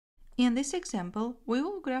In this example, we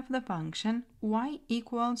will graph the function y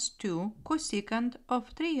equals to cosecant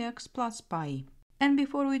of 3x plus pi. And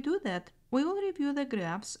before we do that, we will review the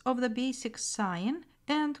graphs of the basic sine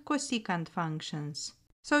and cosecant functions.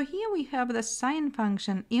 So here we have the sine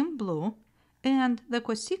function in blue and the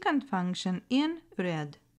cosecant function in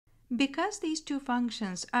red. Because these two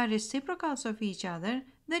functions are reciprocals of each other,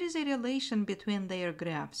 there is a relation between their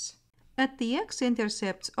graphs. At the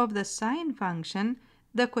x-intercepts of the sine function,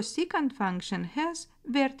 the cosecant function has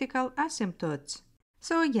vertical asymptotes.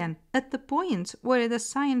 So again, at the points where the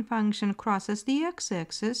sine function crosses the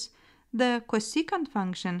x-axis, the cosecant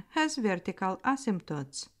function has vertical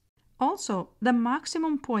asymptotes. Also, the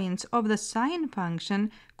maximum points of the sine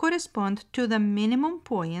function correspond to the minimum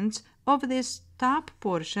points of this top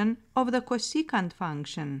portion of the cosecant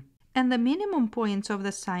function. And the minimum points of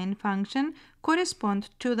the sine function correspond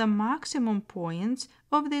to the maximum points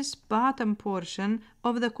of this bottom portion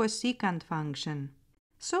of the cosecant function.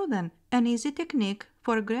 So then, an easy technique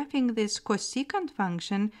for graphing this cosecant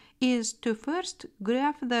function is to first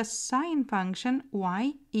graph the sine function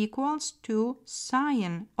y equals to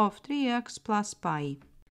sine of 3x plus pi.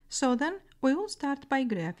 So then, we will start by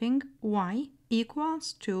graphing y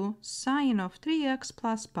equals to sine of 3x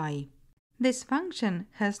plus pi. This function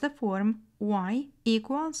has the form y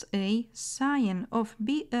equals a sine of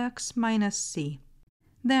bx minus c.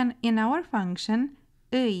 Then in our function,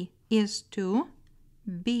 a is 2,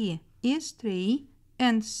 b is 3,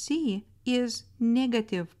 and c is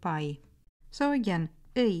negative pi. So again,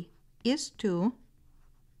 a is 2,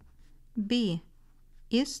 b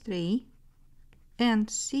is 3, and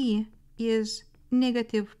c is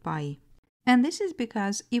negative pi. And this is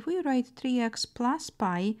because if we write 3x plus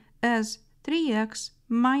pi as 3x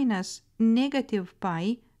minus negative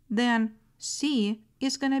pi, then c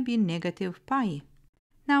is going to be negative pi.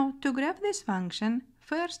 Now, to graph this function,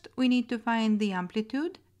 first we need to find the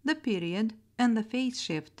amplitude, the period, and the phase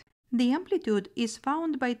shift. The amplitude is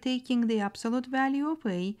found by taking the absolute value of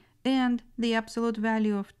a, and the absolute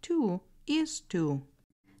value of 2 is 2.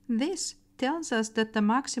 This tells us that the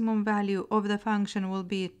maximum value of the function will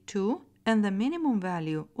be 2, and the minimum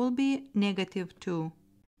value will be negative 2.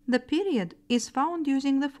 The period is found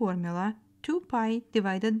using the formula 2 pi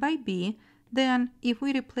divided by b. Then if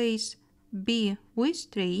we replace b with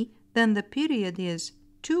 3, then the period is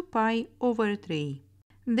 2 pi over 3.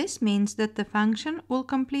 This means that the function will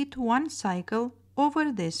complete one cycle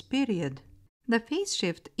over this period. The phase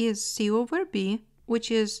shift is c over b,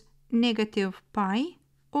 which is negative pi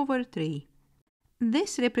over 3.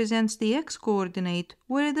 This represents the x-coordinate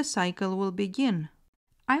where the cycle will begin.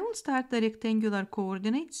 I will start the rectangular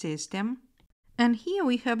coordinate system, and here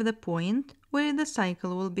we have the point where the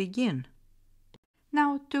cycle will begin.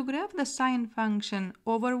 Now, to graph the sine function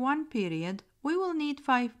over one period, we will need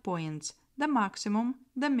 5 points, the maximum,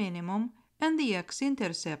 the minimum, and the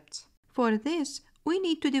x-intercepts. For this, we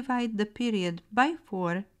need to divide the period by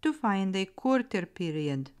 4 to find a quarter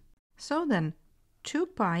period. So then, 2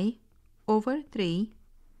 pi over 3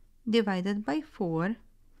 divided by 4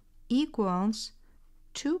 equals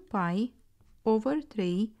 2 pi over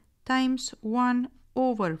 3 times 1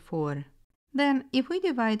 over 4. Then if we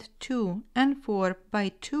divide 2 and 4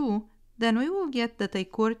 by 2, then we will get that a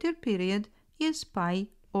quarter period is pi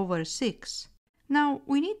over 6. Now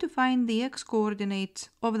we need to find the x-coordinates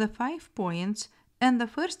of the 5 points, and the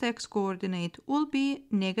first x-coordinate will be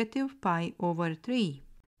negative pi over 3.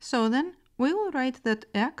 So then we will write that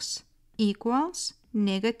x equals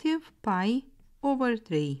negative pi over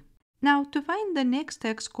 3. Now, to find the next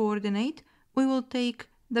x-coordinate, we will take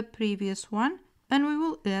the previous one and we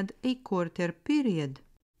will add a quarter period.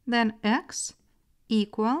 Then x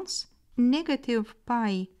equals negative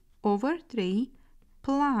pi over 3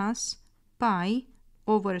 plus pi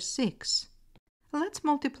over 6. Let's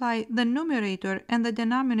multiply the numerator and the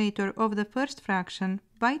denominator of the first fraction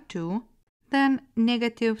by 2. Then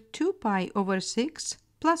negative 2 pi over 6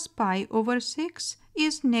 plus pi over 6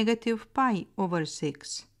 is negative pi over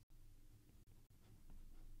 6.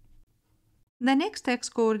 The next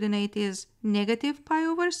x-coordinate is negative pi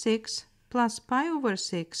over 6 plus pi over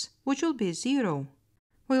 6, which will be 0.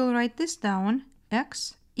 We will write this down.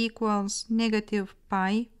 X equals negative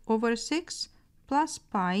pi over 6 plus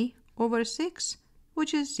pi over 6,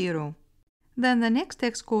 which is 0. Then the next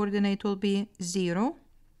x-coordinate will be 0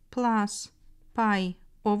 plus pi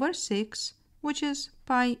over 6, which is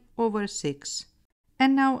pi over 6.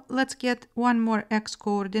 And now let's get one more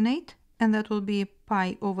x-coordinate, and that will be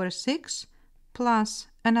pi over 6 plus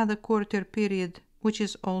another quarter period, which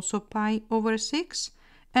is also pi over 6,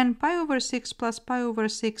 and pi over 6 plus pi over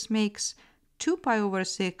 6 makes 2 pi over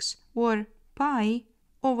 6, or pi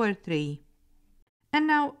over 3. And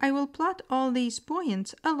now I will plot all these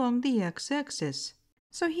points along the x-axis.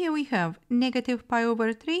 So here we have negative pi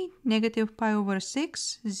over 3, negative pi over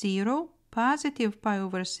 6, 0, positive pi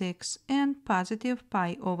over 6, and positive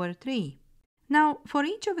pi over 3. Now, for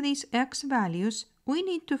each of these x values, we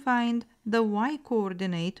need to find the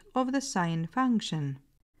y-coordinate of the sine function.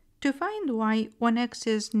 To find y when x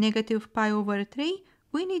is negative pi over 3,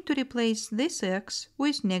 we need to replace this x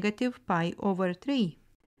with negative pi over 3.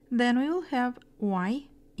 Then we will have y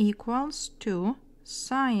equals to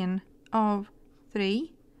sine of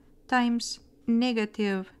 3 times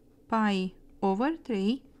negative pi over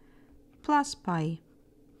 3 plus pi.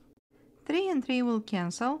 3 and 3 will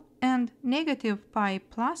cancel, and negative pi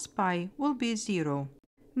plus pi will be 0.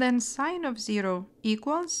 Then sine of 0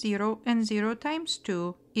 equals 0, and 0 times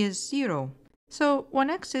 2 is 0. So when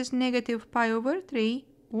x is negative pi over 3,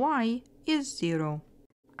 y is 0.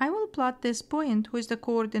 I will plot this point with the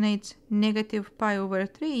coordinates negative pi over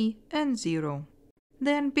 3 and 0.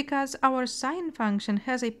 Then, because our sine function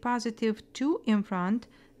has a positive 2 in front,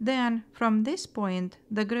 then from this point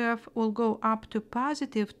the graph will go up to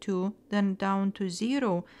positive 2, then down to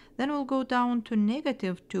 0, then will go down to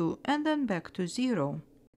negative 2, and then back to 0.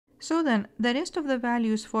 So then the rest of the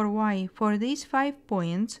values for y for these 5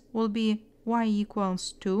 points will be y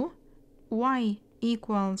equals 2, y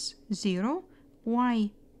equals 0, y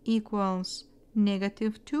equals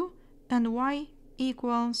negative 2, and y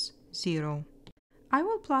equals 0. I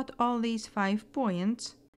will plot all these 5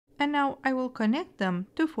 points, and now I will connect them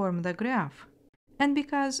to form the graph. And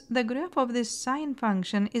because the graph of this sine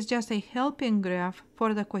function is just a helping graph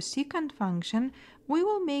for the cosecant function, we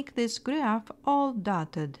will make this graph all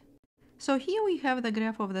dotted. So here we have the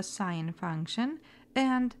graph of the sine function,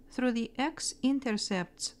 and through the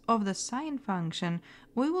x-intercepts of the sine function,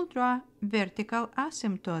 we will draw vertical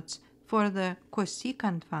asymptotes for the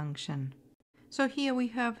cosecant function. So here we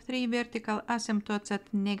have 3 vertical asymptotes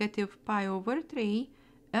at negative pi over 3,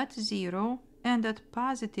 at 0, and at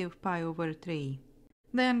positive pi over 3.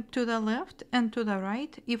 Then to the left and to the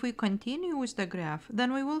right, if we continue with the graph,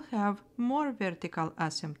 then we will have more vertical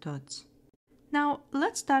asymptotes. Now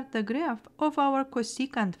let's start the graph of our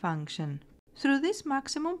cosecant function. Through this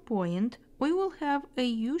maximum point, we will have a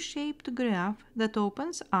U-shaped graph that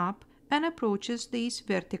opens up and approaches these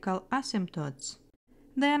vertical asymptotes.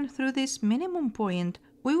 Then through this minimum point,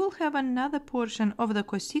 we will have another portion of the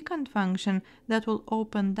cosecant function that will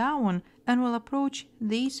open down and will approach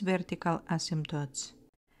these vertical asymptotes.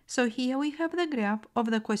 So here we have the graph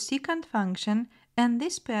of the cosecant function, and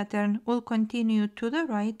this pattern will continue to the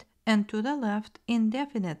right and to the left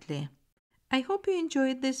indefinitely. I hope you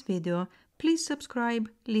enjoyed this video. Please subscribe,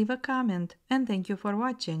 leave a comment, and thank you for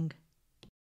watching.